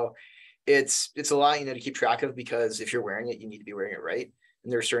 And so it's a lot, to keep track of, because if you're wearing it, you need to be wearing it right.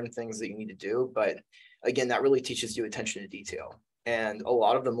 And there are certain things that you need to do. But again, that really teaches you attention to detail. And a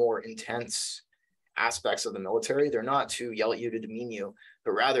lot of the more intense aspects of the military, they're not to yell at you to demean you,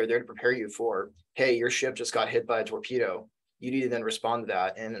 but rather they're to prepare you for, hey, your ship just got hit by a torpedo. You need to then respond to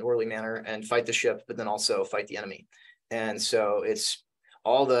that in an orderly manner and fight the ship, but then also fight the enemy. And so it's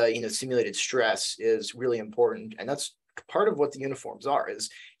all the, simulated stress is really important. And that's part of what the uniforms are, is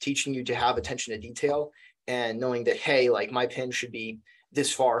teaching you to have attention to detail and knowing that, hey, like my pin should be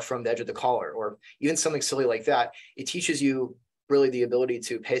this far from the edge of the collar, or even something silly like that. It teaches you really the ability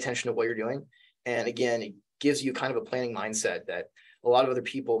to pay attention to what you're doing. And again, it gives you kind of a planning mindset that a lot of other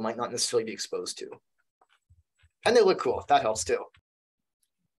people might not necessarily be exposed to. And they look cool. That helps too.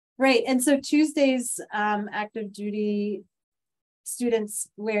 Right. And so Tuesdays, active duty students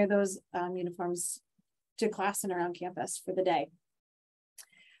wear those uniforms to class and around campus for the day.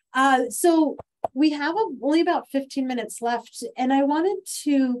 So we have only about 15 minutes left, and I wanted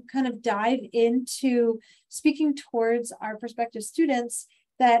to kind of dive into speaking towards our prospective students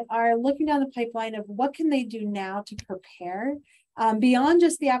that are looking down the pipeline of what can they do now to prepare beyond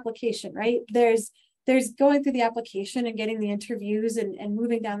just the application, right? There's going through the application and getting the interviews and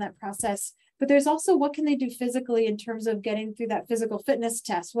moving down that process, but there's also what can they do physically in terms of getting through that physical fitness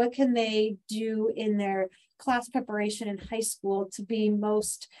test? What can they do in their class preparation in high school to be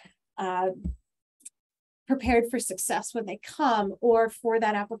most prepared for success when they come, or for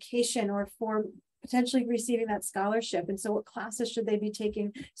that application, or for potentially receiving that scholarship? And so what classes should they be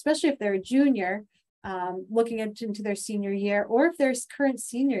taking, especially if they're a junior, looking into their senior year, or if they're current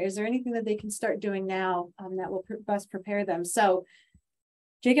senior? Is there anything that they can start doing now that will best prepare them? So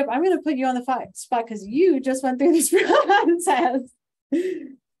Jacob, I'm going to put you on the spot because you just went through this process.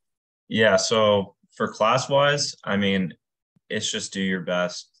 Yeah, so for class wise, I mean, it's just do your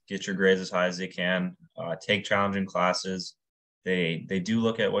best, get your grades as high as they can, take challenging classes. They do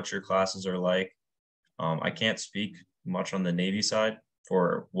look at what your classes are like. I can't speak much on the Navy side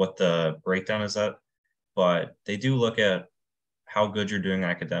for what the breakdown is at, but they do look at how good you're doing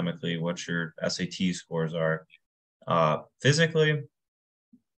academically, what your SAT scores are. Physically,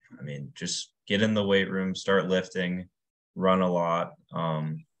 I mean, just get in the weight room, start lifting, run a lot.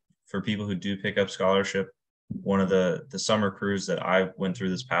 For people who do pick up scholarship, one of the summer crews that I went through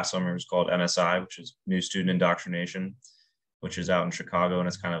this past summer was called NSI, which is New Student Indoctrination, which is out in Chicago, and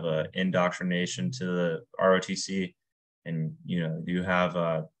it's kind of an indoctrination to the ROTC. And you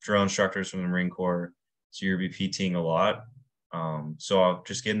have drill instructors from the Marine Corps, so you'll be PTing a lot. So I'll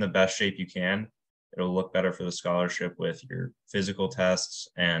just get in the best shape you can. It'll look better for the scholarship with your physical tests,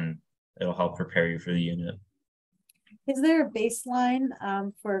 and it'll help prepare you for the unit. Is there a baseline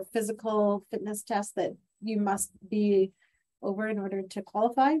for physical fitness tests that you must be over in order to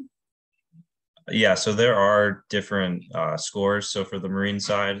qualify? Yeah, so there are different scores. So for the Marine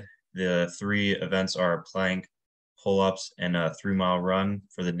side, the 3 events are plank, pull-ups, and a 3-mile run.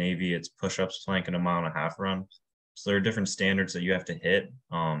 For the Navy, it's push-ups, plank, and a 1.5 mile run. So there are different standards that you have to hit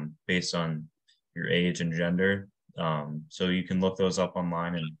based on your age and gender. So you can look those up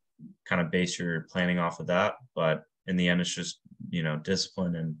online and kind of base your planning off of that. But in the end, it's just,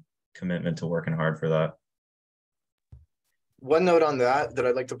 discipline and commitment to working hard for that. One note on that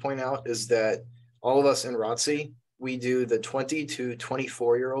I'd like to point out is that all of us in ROTC, we do the 20 to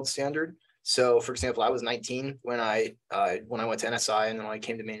 24-year-old standard. So for example, I was 19 when I went to NSI and then when I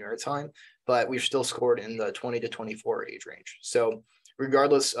came to Maine Maritime, but we've still scored in the 20 to 24 age range. So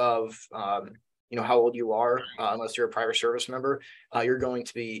regardless of how old you are, unless you're a prior service member, you're going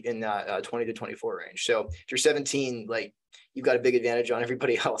to be in that 20 to 24 range. So if you're 17, like, you've got a big advantage on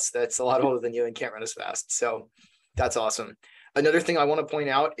everybody else that's a lot older than you and can't run as fast. So that's awesome. Another thing I want to point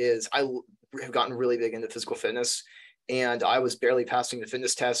out is I have gotten really big into physical fitness, and I was barely passing the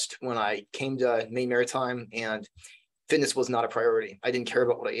fitness test when I came to Maine Maritime, and fitness was not a priority. I didn't care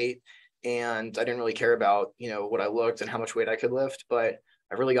about what I ate, and I didn't really care about, what I looked and how much weight I could lift, but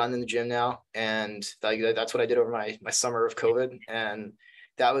I've really gotten in the gym now, and that's what I did over my summer of COVID. And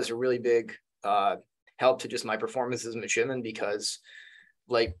that was a really big help to just my performance as a midshipman, because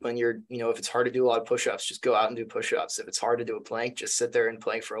like when you're, if it's hard to do a lot of push-ups, just go out and do push-ups. If it's hard to do a plank, just sit there and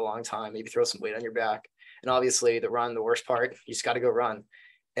plank for a long time, maybe throw some weight on your back. And obviously the run, the worst part, you just got to go run.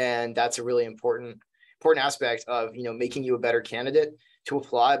 And that's a really important aspect of, making you a better candidate to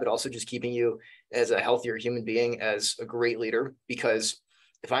apply, but also just keeping you as a healthier human being, as a great leader. Because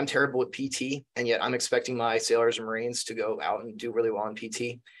if I'm terrible at PT and yet I'm expecting my sailors and Marines to go out and do really well in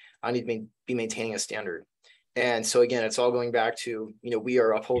PT, I need to be maintaining a standard. And so again, it's all going back to, we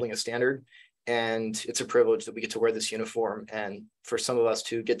are upholding a standard, and it's a privilege that we get to wear this uniform, and for some of us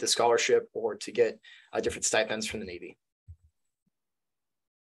to get the scholarship or to get different stipends from the Navy.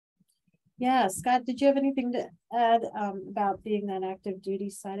 Yeah, Scott, did you have anything to add about being that active duty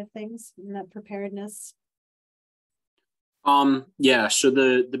side of things and that preparedness? Yeah, so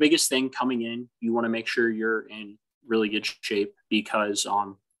the biggest thing coming in, you want to make sure you're in really good shape, because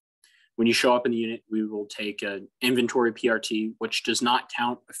when you show up in the unit, we will take an inventory PRT, which does not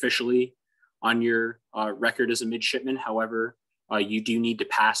count officially on your record as a midshipman. However, you do need to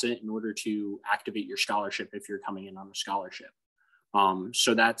pass it in order to activate your scholarship if you're coming in on a scholarship.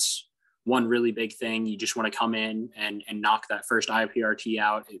 So that's one really big thing. You just want to come in and knock that first IPRT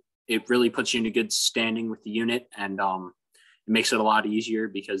out. It really puts you in a good standing with the unit, and it makes it a lot easier,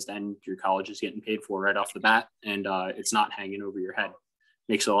 because then your college is getting paid for right off the bat, and it's not hanging over your head.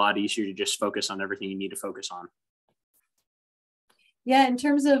 Makes it a lot easier to just focus on everything you need to focus on. Yeah, in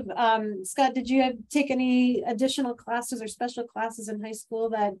terms of, Scott, did you take any additional classes or special classes in high school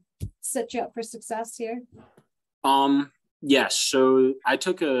that set you up for success here? Yes, so I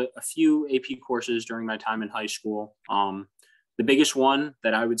took a few AP courses during my time in high school. The biggest one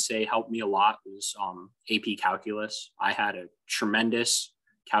that I would say helped me a lot was AP Calculus. I had a tremendous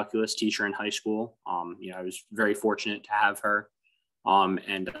calculus teacher in high school. I was very fortunate to have her.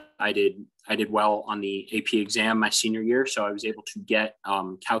 And I did well on the AP exam my senior year, so I was able to get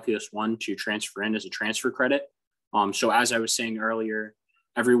Calculus 1 to transfer in as a transfer credit. So as I was saying earlier,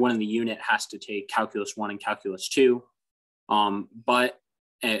 everyone in the unit has to take Calculus 1 and Calculus 2, but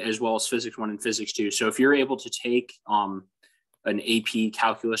as well as Physics 1 and Physics 2. So if you're able to take an AP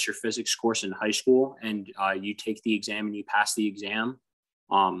Calculus or Physics course in high school, and you take the exam and you pass the exam,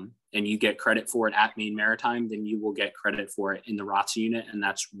 and you get credit for it at Maine Maritime, then you will get credit for it in the ROTC unit, and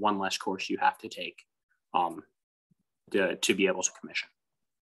that's one less course you have to take to be able to commission.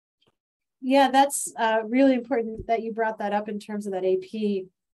 Yeah, that's really important that you brought that up in terms of that AP.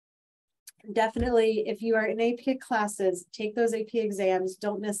 Definitely, if you are in AP classes, take those AP exams,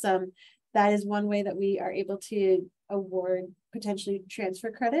 don't miss them. That is one way that we are able to award potentially transfer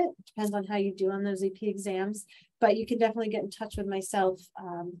credit. It depends on how you do on those AP exams, but you can definitely get in touch with myself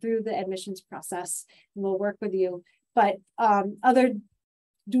through the admissions process, and we'll work with you. But other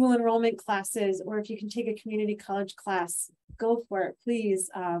dual enrollment classes, or if you can take a community college class, go for it, please.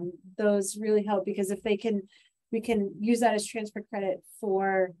 Those really help, because if we can use that as transfer credit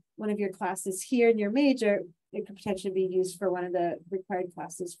for one of your classes here in your major, it could potentially be used for one of the required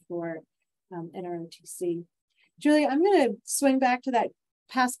classes for NROTC. Julia, I'm going to swing back to that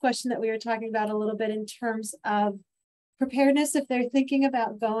past question that we were talking about a little bit in terms of preparedness. If they're thinking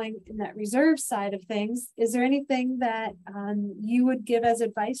about going in that reserve side of things, is there anything that you would give as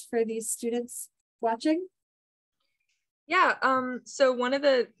advice for these students watching? Yeah, so one of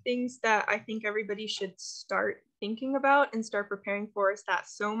the things that I think everybody should start thinking about and start preparing for is that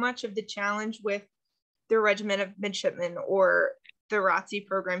so much of the challenge with the Regiment of Midshipmen or the ROTC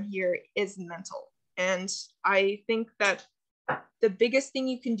program here is mental. And I think that the biggest thing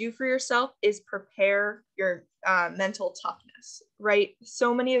you can do for yourself is prepare your mental toughness, right?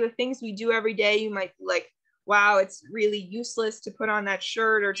 So many of the things we do every day, you might be like, wow, it's really useless to put on that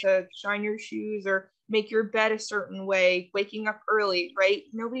shirt or to shine your shoes or make your bed a certain way, waking up early, right?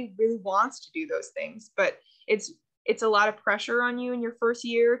 Nobody really wants to do those things, but it's a lot of pressure on you in your first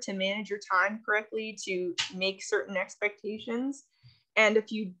year to manage your time correctly, to make certain expectations. And if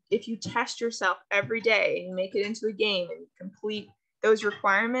you test yourself every day and make it into a game and complete those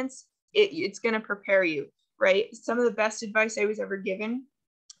requirements, it's going to prepare you, right? Some of the best advice I was ever given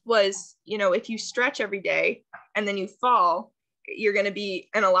was, if you stretch every day and then you fall, you're going to be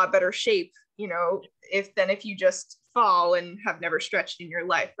in a lot better shape, if you just fall and have never stretched in your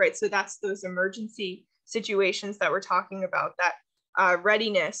life, right? So that's those emergency situations that we're talking about, that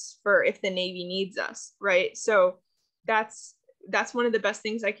readiness for if the Navy needs us, right? So that's one of the best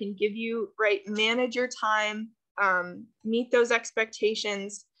things I can give you, right? Manage your time, meet those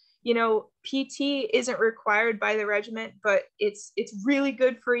expectations. PT isn't required by the regiment, but it's really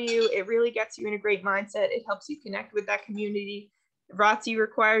good for you. It really gets you in a great mindset. It helps you connect with that community. ROTC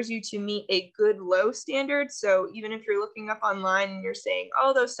requires you to meet a good low standard. So even if you're looking up online and you're saying,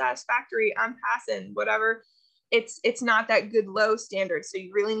 oh, those satisfactory, I'm passing, whatever, it's not that good low standard. So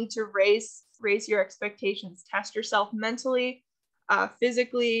you really need to raise your expectations, test yourself mentally,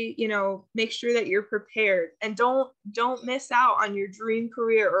 physically, make sure that you're prepared, and don't miss out on your dream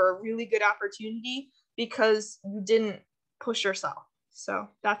career or a really good opportunity because you didn't push yourself. So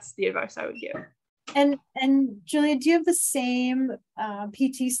that's the advice I would give. And Julia, do you have the same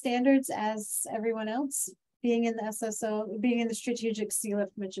PT standards as everyone else, being in the SSO, being in the Strategic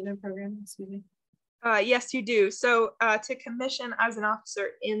Sealift Midshipman program? Excuse me. Yes, you do. So to commission as an officer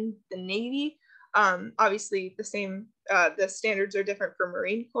in the Navy, obviously the same, the standards are different for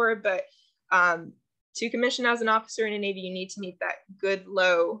Marine Corps, but to commission as an officer in the Navy, you need to meet that good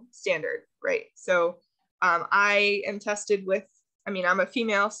low standard, right? So I am tested with, I'm a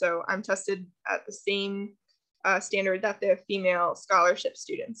female, so I'm tested at the same standard that the female scholarship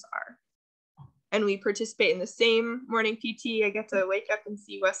students are. And we participate in the same morning PT. I get to wake up and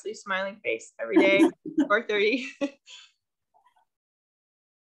see Wesley's smiling face every day, 4:30.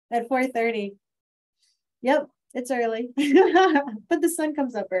 At 4:30. Yep, it's early, but the sun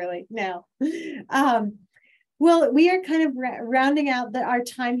comes up early now. Well, we are kind of rounding out our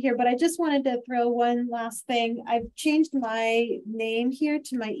time here, but I just wanted to throw one last thing. I've changed my name here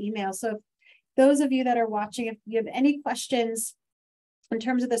to my email. So if those of you that are watching, if you have any questions in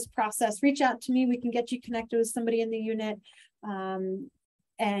terms of this process, reach out to me. We can get you connected with somebody in the unit. And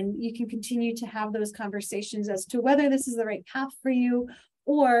you can continue to have those conversations as to whether this is the right path for you,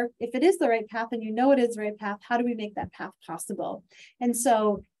 or if it is the right path and it is the right path, how do we make that path possible? And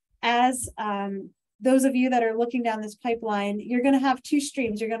so as those of you that are looking down this pipeline, you're going to have two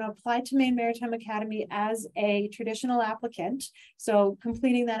streams. You're going to apply to Maine Maritime Academy as a traditional applicant. So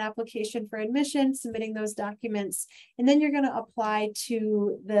completing that application for admission, submitting those documents, and then you're going to apply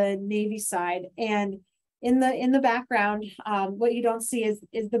to the Navy side. And in the background, what you don't see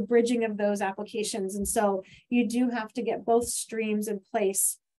is the bridging of those applications. And so you do have to get both streams in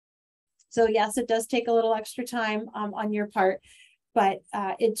place. So yes, it does take a little extra time on your part, but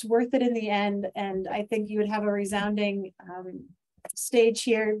it's worth it in the end. And I think you would have a resounding stage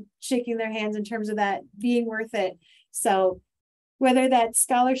here, shaking their hands in terms of that being worth it. So whether that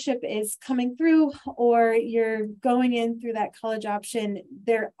scholarship is coming through or you're going in through that college option,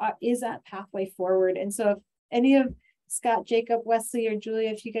 there is that pathway forward. And so if any of Scott, Jacob, Wesley, or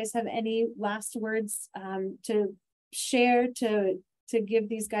Julia, if you guys have any last words to share to give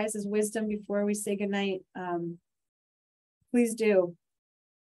these guys as wisdom before we say goodnight, please do.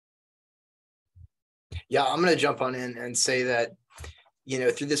 Yeah, I'm going to jump on in and say that,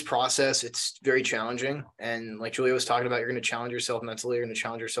 through this process, it's very challenging. And like Julia was talking about, you're going to challenge yourself mentally, you're going to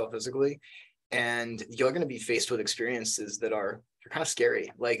challenge yourself physically, and you're going to be faced with experiences that are kind of scary.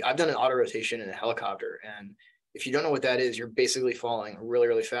 Like I've done an auto rotation in a helicopter, and if you don't know what that is, you're basically falling really,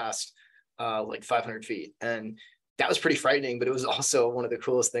 really fast, like 500 feet. And that was pretty frightening, but it was also one of the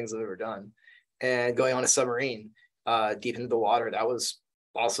coolest things I've ever done. And going on a submarine deep into the water, that was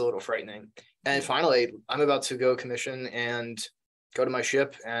also a little frightening. And finally, I'm about to go commission and go to my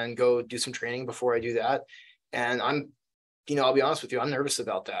ship and go do some training before I do that. And I'll be honest with you, I'm nervous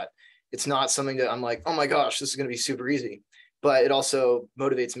about that. It's not something that I'm like, oh my gosh, this is going to be super easy, but it also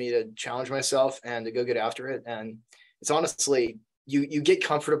motivates me to challenge myself and to go get after it. And it's honestly, you get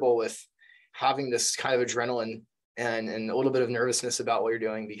comfortable with having this kind of adrenaline and a little bit of nervousness about what you're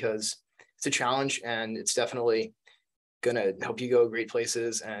doing, because it's a challenge and it's definitely gonna help you go great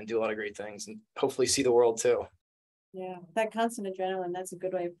places and do a lot of great things and hopefully see the world too. Yeah, that constant adrenaline, that's a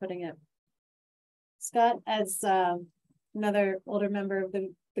good way of putting it. Scott, as another older member of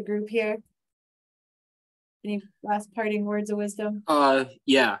the group here, any last parting words of wisdom?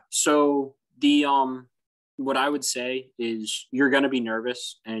 Yeah. So the what I would say is you're gonna be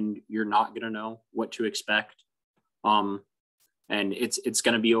nervous and you're not gonna know what to expect. And it's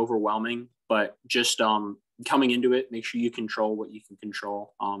gonna be overwhelming, but just coming into it, make sure you control what you can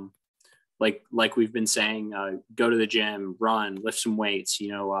control. Like we've been saying, go to the gym, run, lift some weights,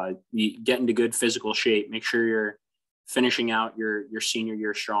 you get into good physical shape, make sure you're finishing out your senior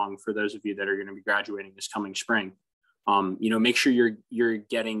year strong for those of you that are going to be graduating this coming spring. Make sure you're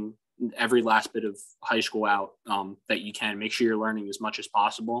getting every last bit of high school out that you can. Make sure you're learning as much as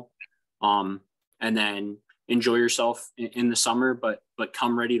possible. And then enjoy yourself in the summer, but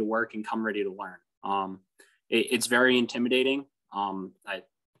come ready to work and come ready to learn. It's very intimidating.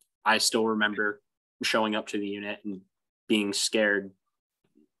 I still remember showing up to the unit and being scared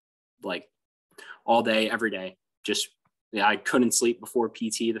like all day, every day. I couldn't sleep before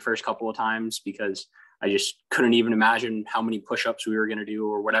PT the first couple of times because I just couldn't even imagine how many push-ups we were going to do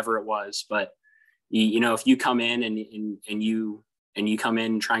or whatever it was. But if you come in and you come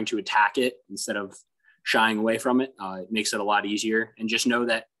in trying to attack it instead of shying away from it, it makes it a lot easier. And just know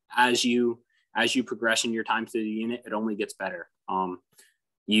that as you progress in your time through the unit, it only gets better.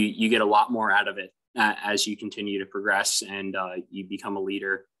 You get a lot more out of it as you continue to progress and you become a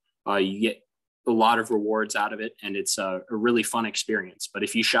leader. You get a lot of rewards out of it, and it's a really fun experience. But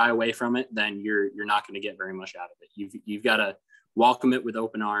if you shy away from it, then you're not going to get very much out of it. You've got to welcome it with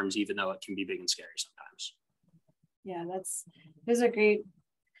open arms, even though it can be big and scary sometimes. Yeah, those are great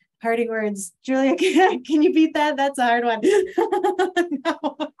parting words. Julia, can you beat that? That's a hard one.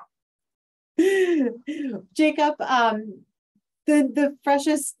 No. Jacob, the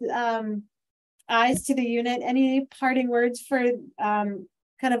freshest eyes to the unit, any parting words for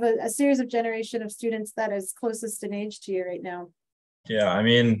kind of a series of generation of students that is closest in age to you right now? Yeah, I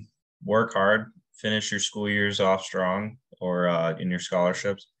mean, work hard, finish your school years off strong, or in your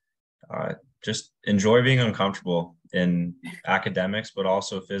scholarships. Just enjoy being uncomfortable in academics, but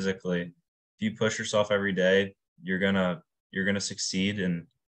also physically. If you push yourself every day, you're gonna succeed, and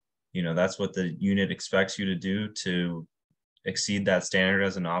that's what the unit expects you to do, to exceed that standard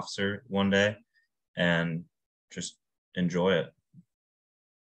as an officer one day, and just enjoy it.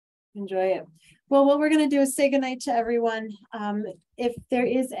 Enjoy it. Well, what we're going to do is say goodnight to everyone. If there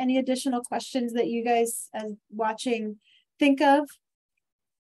is any additional questions that you guys as watching think of,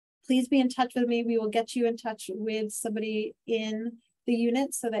 please be in touch with me. We will get you in touch with somebody in the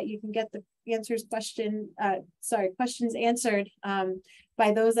unit so that you can get the questions answered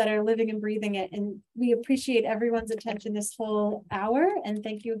by those that are living and breathing it. And we appreciate everyone's attention this whole hour. And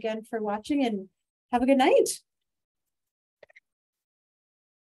thank you again for watching, and have a good night.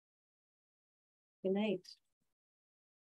 Good night.